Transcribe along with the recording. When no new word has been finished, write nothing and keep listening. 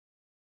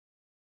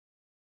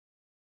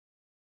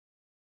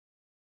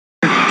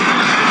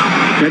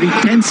Very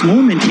tense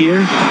moment here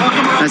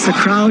as the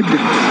crowd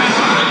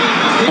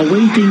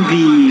awaiting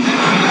the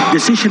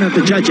decision of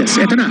the judges.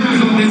 Ito na.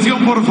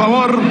 Atención, por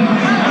favor.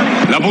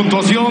 La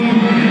puntuación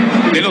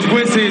de los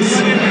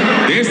jueces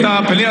de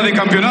esta pelea de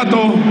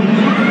campeonato.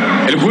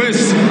 El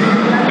juez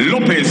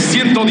López,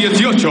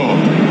 118,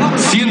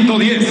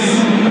 110.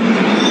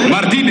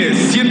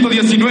 Martínez,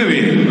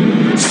 119,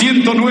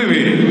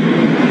 109.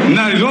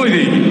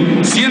 Nairobi,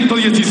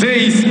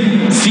 116,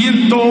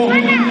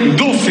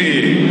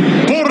 112.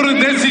 Por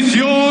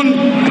decisión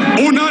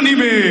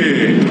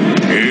unánime,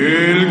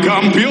 el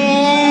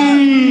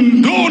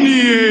campeón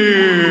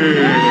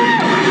Donie.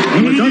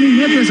 Well, Donnie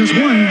Nietes has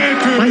won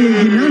by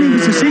a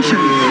unanimous decision.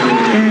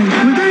 And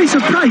we're very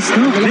surprised,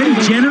 no? Very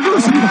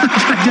generous.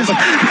 Just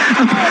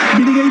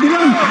binigay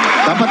nila.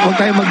 Dapat huwag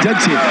tayo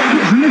mag-judge eh.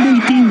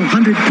 118,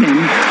 110,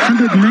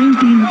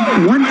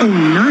 119,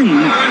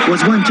 109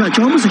 was one judge,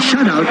 almost a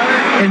shutout.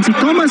 And si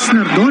Thomas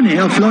Nardone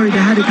of Florida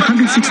had it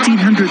 116,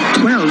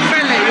 112.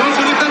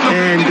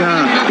 And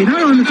in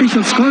our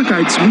unofficial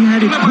scorecards, we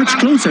had it much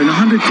closer,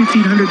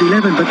 115,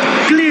 111. But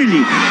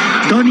clearly,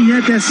 Donnie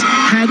Nietes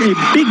had a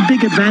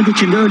big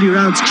advantage in the early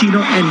rounds,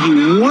 Chino, and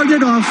he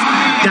warded off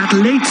that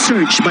late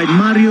surge by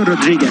Mario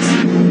Rodriguez.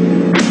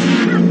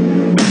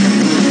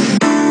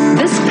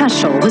 This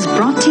special was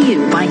brought to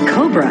you by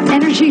Cobra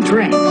Energy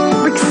Drink,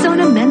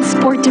 Rexona Men's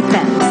Sport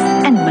Defense,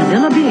 and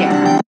Manila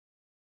Beer.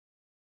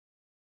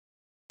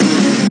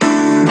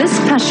 This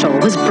special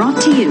was brought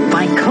to you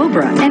by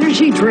Cobra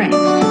Energy Drink,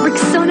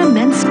 Rexona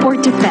Men's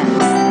Sport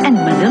Defense, and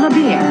Manila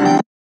Beer.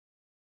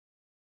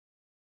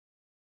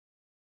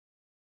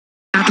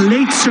 That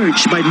late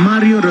surge by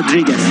Mario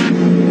Rodriguez.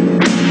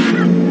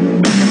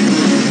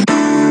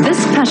 This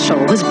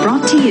special was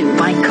brought to you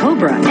by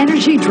Cobra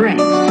Energy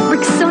Drink,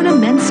 Rexona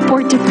Men's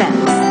Sport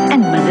Defense,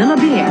 and Manila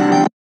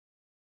Beer.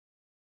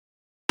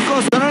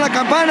 Sonó la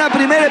campana,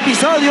 primer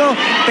episodio,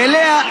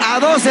 pelea a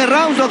 12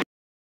 rounds.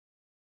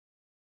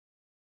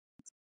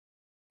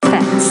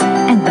 Defense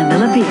and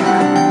Manila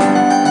Beer.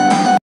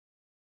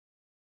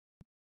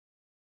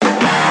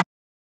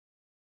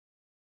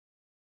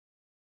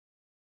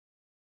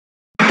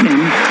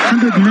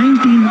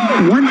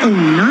 119,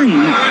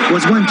 109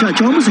 was one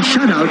judge, almost a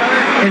shutout.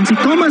 And si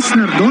Thomas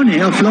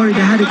Nardone of Florida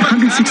had it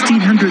 116,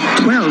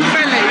 112.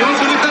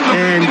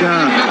 And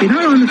in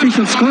our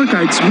unofficial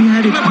scorecards, we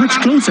had it much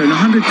closer,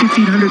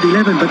 115,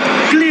 111. But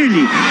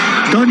clearly,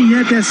 Donnie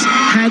Nietes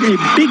had a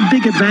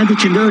big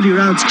advantage in the early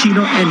rounds,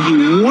 Chino, and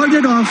he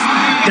warded off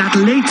that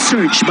late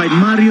surge by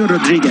Mario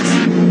Rodriguez.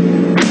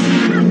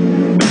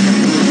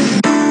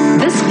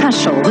 This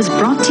special was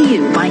brought to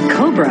you by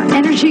Cobra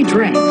Energy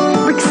Drink,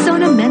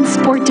 Rexona Men's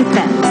Sport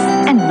Defense,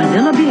 and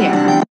Manila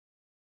Beer.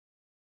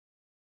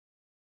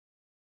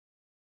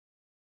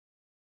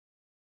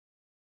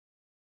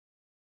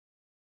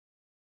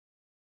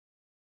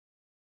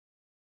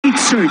 Late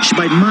surge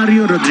by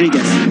Mario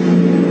Rodriguez.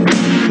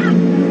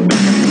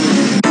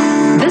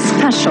 This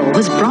special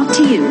was brought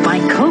to you by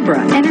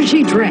Cobra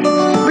Energy Drink,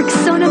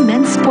 Rexona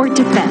Men's Sport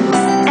Defense,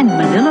 and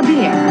Manila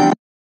Beer.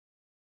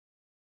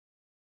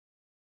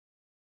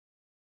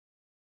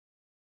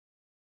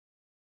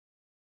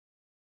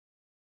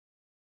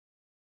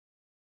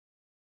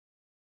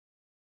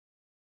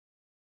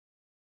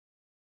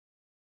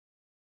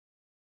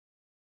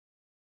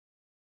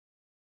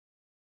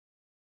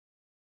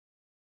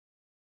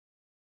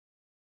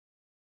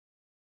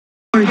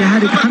 Florida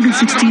had it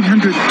 116,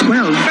 112.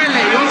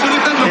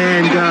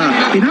 And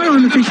in our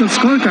unofficial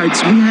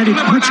scorecards, we had it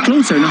much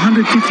closer,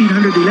 115,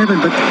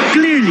 111. But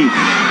clearly,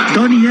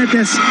 Donnie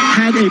Nietes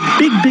had a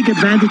big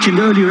advantage in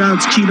the early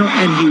rounds, Chino,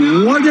 and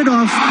he warded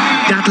off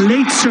that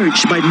late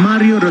surge by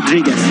Mario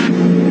Rodriguez.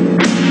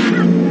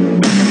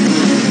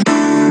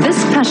 This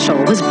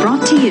special was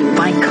brought to you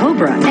by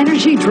Cobra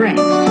Energy Drink,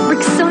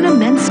 Rexona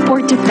Men's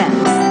Sport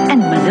Defense,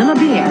 and Manila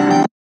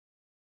Beer.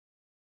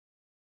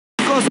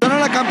 Sonó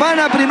la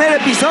campana, primer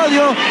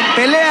episodio,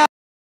 pelea.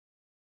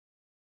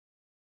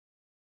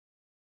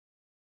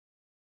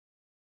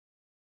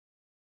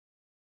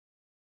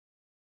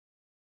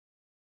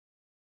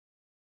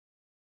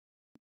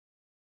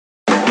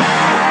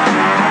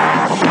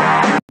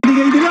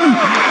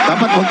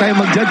 Dapat huwag tayo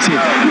mag-judge eh.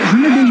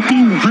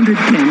 118,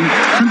 110,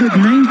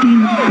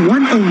 119,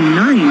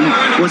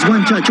 109 was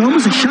one judge,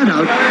 almost a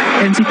shutout.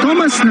 And si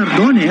Thomas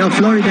Nardone of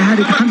Florida had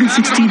it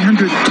 116,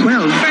 112.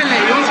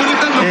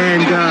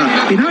 And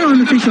in our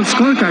unofficial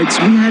scorecards,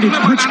 we had it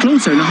much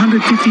closer,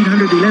 115,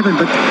 111.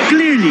 But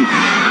clearly,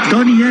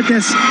 Donnie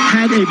Nietes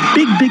had a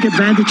big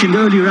advantage in the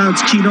early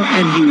rounds, Chino,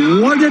 and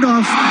he warded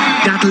off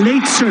that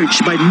late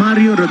surge by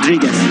Mario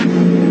Rodriguez.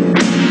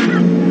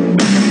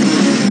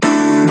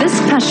 This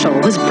special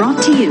was brought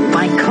to you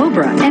by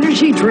Cobra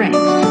Energy Drink,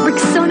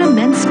 Rexona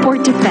Men's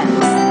Sport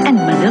Defense, and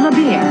Manila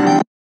Beer.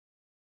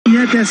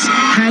 Nietes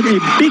had a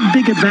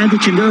big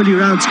advantage in the early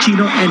rounds,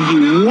 Chino, and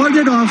he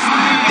warded off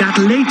that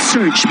late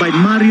surge by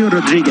Mario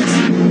Rodriguez.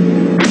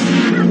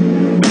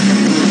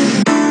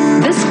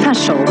 This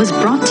special was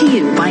brought to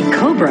you by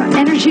Cobra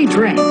Energy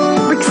Drink,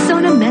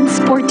 Rexona Men's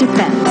Sport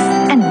Defense,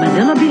 and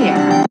Manila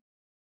Beer.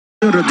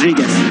 Mario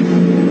Rodriguez.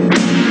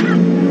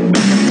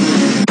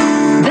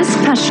 This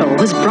special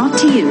was brought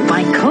to you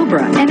by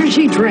COBRA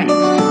Energy Drink,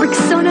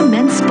 Rexona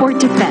Men's Sport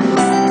Defense,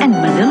 and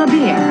Manila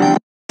Beer.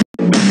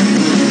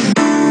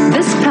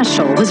 This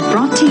special was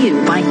brought to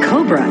you by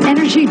COBRA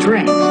Energy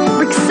Drink,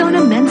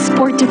 Rexona Men's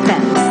Sport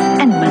Defense,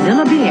 and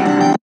Manila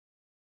Beer.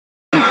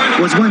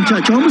 Was one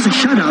judge, almost a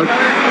shutout,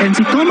 and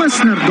si Thomas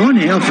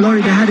Nardone of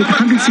Florida had it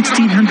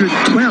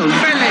 116-112.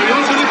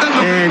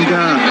 And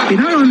in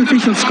our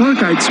unofficial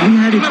scorecards, we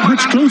had it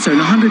much closer,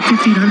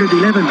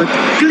 115-111. But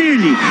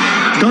clearly,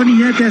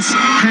 NIETES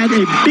had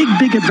a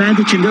big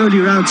advantage in the early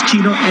rounds,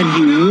 Chino, and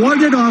he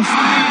warded off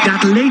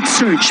that late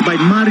surge by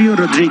Mario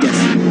Rodriguez.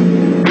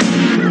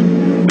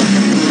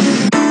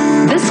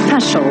 This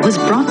special was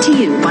brought to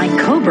you by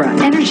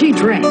COBRA Energy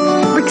Drink,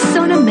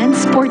 Rexona Men's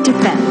Sport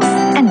Defense,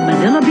 and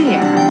Manila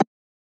Beer.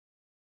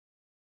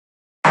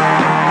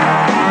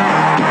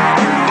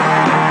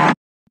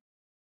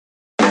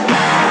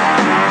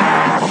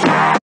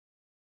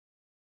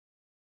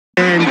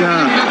 And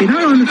in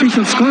our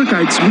unofficial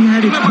scorecards, we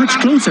had it much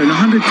closer,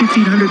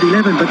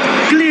 115-111. But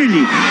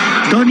clearly,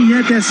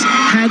 NIETES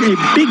had a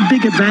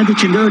big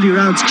advantage in the early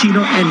rounds,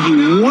 Chino, and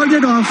he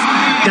warded off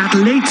that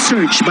late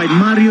surge by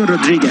Mario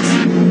Rodriguez.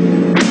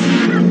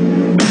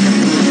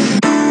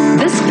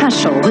 This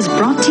special was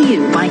brought to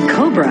you by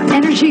COBRA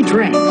Energy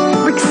Drink,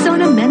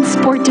 Rexona Men's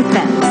Sport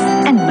Defense,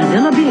 and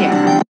Manila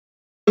Beer.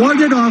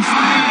 Warded off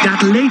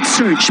that late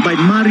surge by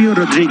Mario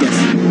Rodriguez.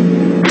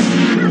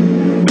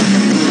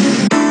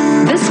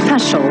 This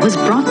special was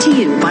brought to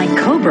you by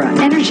COBRA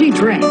Energy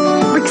Drink,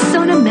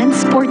 Rexona Men's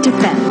Sport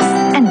Defense,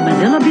 and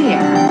Manila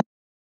Beer.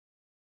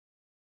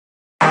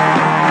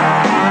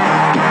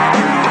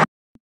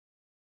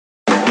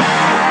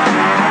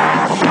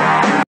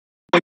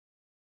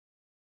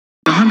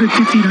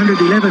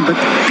 115-111, but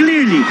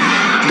clearly,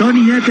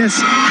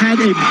 NIETES had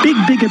a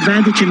big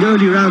advantage in the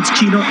early rounds,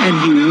 Chino, and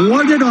he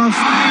warded off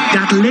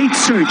that late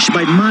surge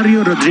by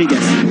Mario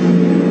Rodriguez.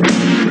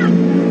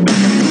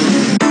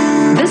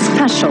 This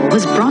special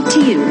was brought to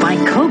you by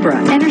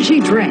COBRA Energy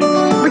Drink,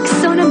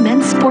 Rexona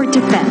Men's Sport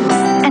Defense,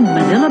 and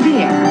Manila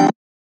Beer.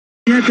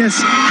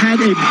 NIETES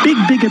had a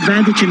big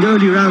advantage in the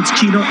early rounds,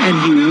 Chino,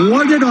 and he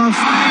warded off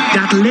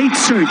that late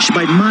surge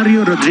by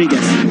Mario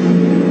Rodriguez.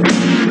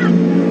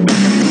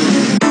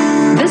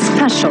 This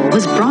special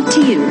was brought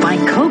to you by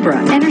COBRA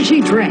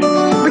Energy Drink,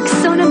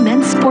 Rexona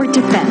Men's Sport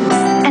Defense,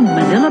 and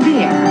Manila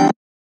Beer.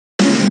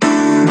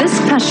 This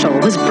special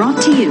was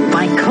brought to you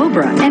by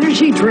COBRA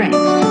Energy Drink,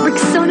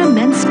 Rexona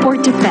Men's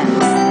Sport Defense,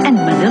 and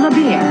Manila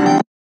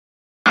Beer.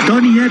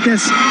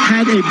 NIETES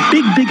had a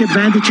big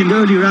advantage in the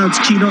early rounds,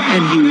 Chino,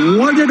 and he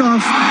warded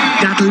off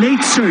that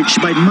late surge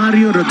by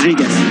Mario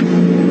Rodriguez.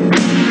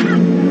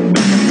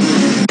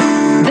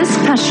 This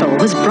special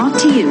was brought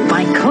to you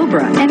by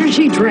COBRA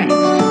Energy Drink,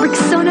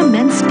 Rexona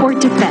Men's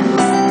Sport Defense,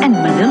 and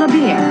Manila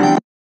Beer.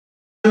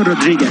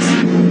 Rodriguez.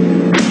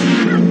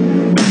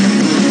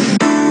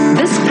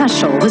 This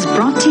special was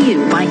brought to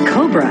you by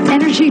COBRA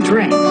Energy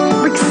Drink,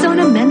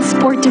 Rexona Men's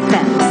Sport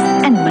Defense,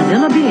 and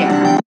Manila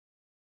Beer.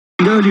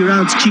 In the early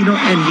rounds, Chino,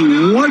 and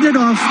he warded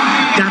off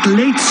that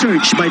late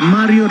surge by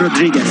Mario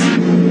Rodriguez.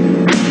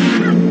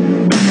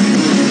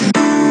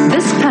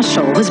 This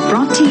special was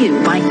brought to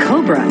you by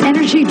COBRA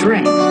Energy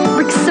Drink,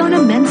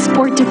 Rexona Men's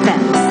Sport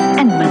Defense,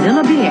 and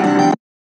Manila Beer.